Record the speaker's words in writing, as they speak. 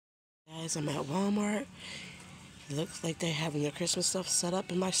Guys, I'm at Walmart. It looks like they're having their Christmas stuff set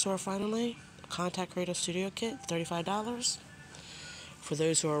up in my store finally. Contact Creator Studio Kit, $35. For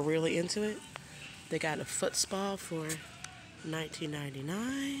those who are really into it, they got a foot spa for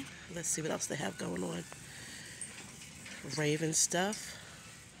 $19.99. Let's see what else they have going on. Raven stuff.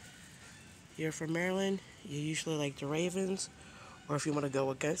 You're from Maryland, you usually like the Ravens, or if you want to go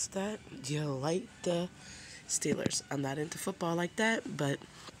against that, you like the Steelers. I'm not into football like that, but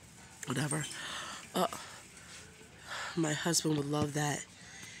whatever. My husband would love that.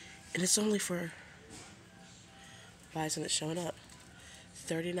 And it's only for, why isn't it showing up?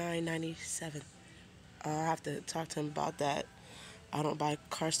 $39.97. I'll have to talk to him about that. I don't buy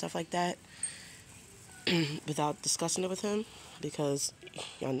car stuff like that without discussing it with him, because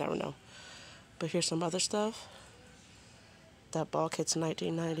y'all never know. But here's some other stuff. That ball kit's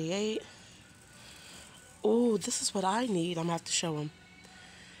 $19.98. Ooh, this is what I need. I'm gonna have to show him.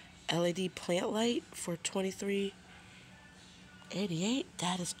 LED plant light for $23.88.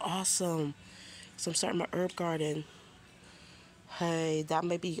 That is awesome. So I'm starting my herb garden. Hey, that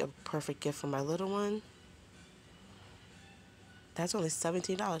may be a perfect gift for my little one. That's only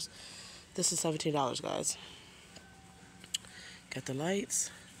 $17. This is $17, guys. Got the lights.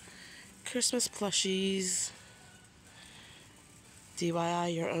 Christmas plushies.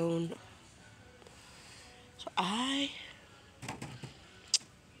 DIY your own. So I'm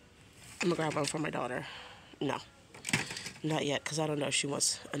gonna grab one for my daughter. No, not yet, because I don't know if she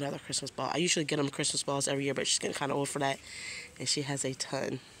wants another Christmas ball. I usually get them Christmas balls every year, but she's getting kind of old for that, and she has a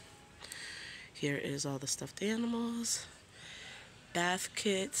ton. Here is all the stuffed animals. Bath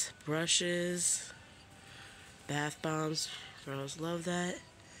kits, brushes, bath bombs. Girls love that.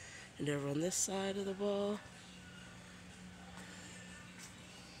 And over on this side of the wall,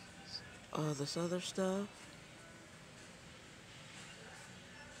 all this other stuff.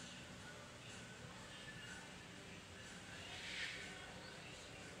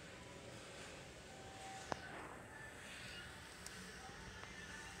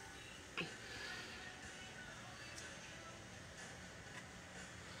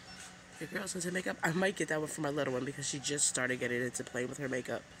 Your girl's into makeup. I might get that one for my little one because she just started getting into playing with her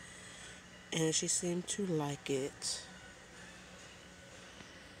makeup. And she seemed to like it.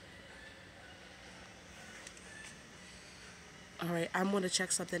 Alright, I'm going to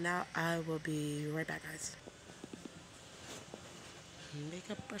check something out. I will be right back, guys.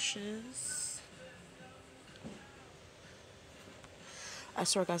 Makeup brushes. I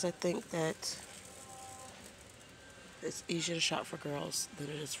swear, guys, I think that it's easier to shop for girls than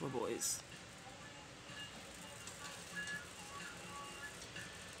it is for boys.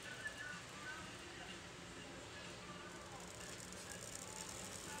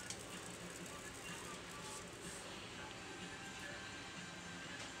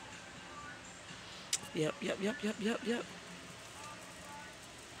 Yep.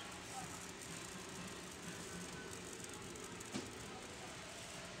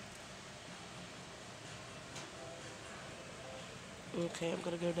 Okay, I'm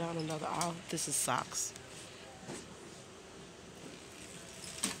gonna go down another aisle. This is socks.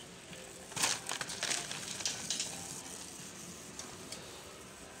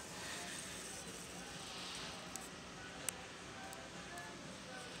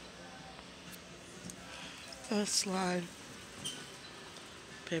 Slime.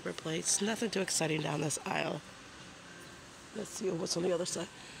 Paper plates. Nothing too exciting down this aisle. Let's see what's on the other side.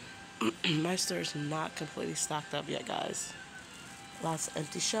 My store is not completely stocked up yet, guys. Lots of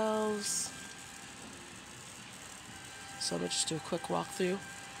empty shelves. So I'm gonna just do a quick walkthrough.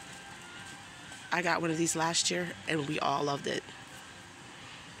 I got one of these last year and we all loved it.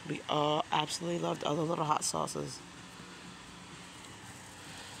 We all absolutely loved all the little hot sauces.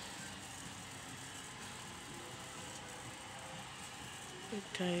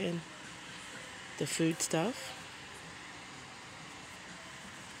 Okay, and the food stuff.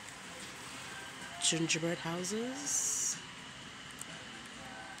 Gingerbread houses.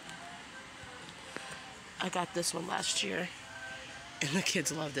 I got this one last year and the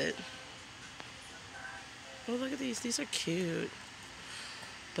kids loved it. Oh, look at these. These are cute.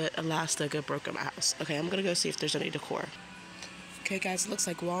 But Elastica broke in my house. Okay, I'm gonna go see if there's any decor. Okay, guys, it looks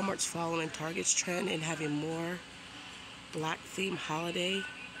like Walmart's following Target's trend and having more black theme holiday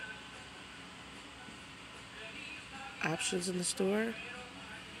options in the store,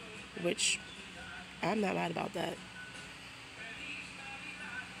 which I'm not mad about that.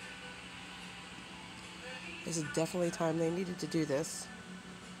 This is definitely time they needed to do this.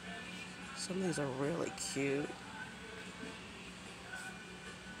 Some of these are really cute.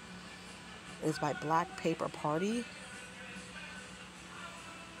 It's by Black Paper Party.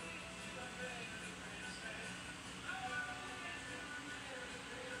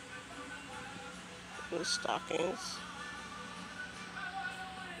 and stockings.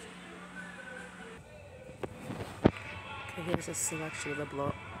 Okay, here's a selection of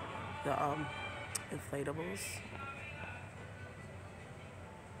the inflatables.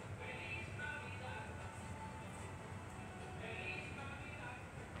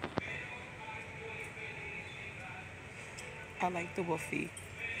 I like the Wolfie,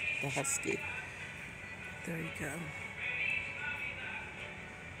 the Husky. There you go.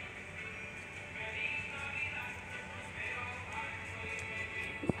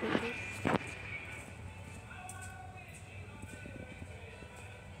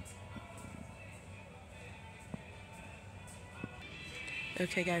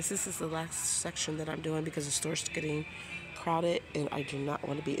 Okay guys, this is the last section that I'm doing because the store's getting crowded and I do not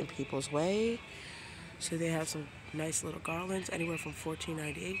want to be in people's way. So they have some nice little garlands, anywhere from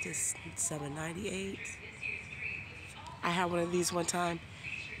 $14.98 to $7.98. I had one of these one time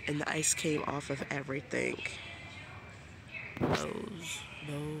and the ice came off of everything. Bows,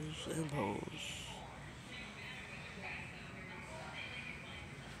 bows, and bows.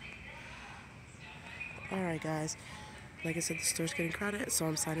 Alright guys, like I said, the store's getting crowded, so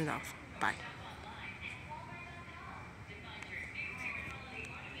I'm signing off. Bye.